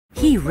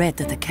He read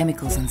that the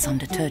chemicals in some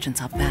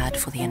detergents are bad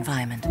for the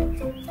environment.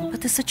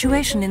 But the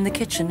situation in the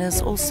kitchen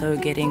is also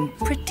getting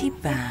pretty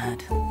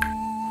bad.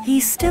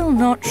 He's still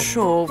not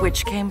sure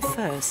which came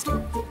first.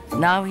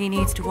 Now he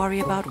needs to worry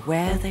about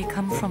where they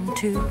come from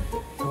too.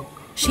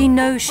 She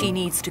knows she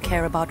needs to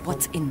care about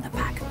what's in the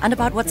pack, and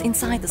about what's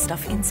inside the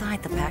stuff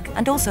inside the pack,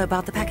 and also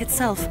about the pack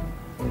itself.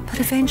 But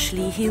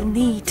eventually he'll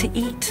need to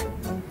eat.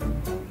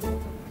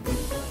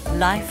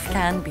 Life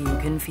can be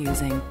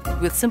confusing.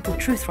 With simple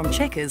truth from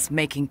Checkers,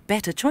 making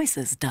better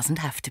choices doesn't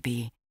have to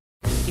be.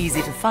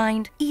 Easy to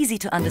find, easy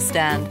to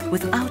understand,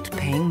 without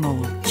paying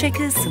more.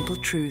 Checkers Simple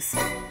Truth.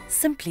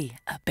 Simply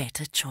a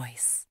better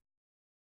choice.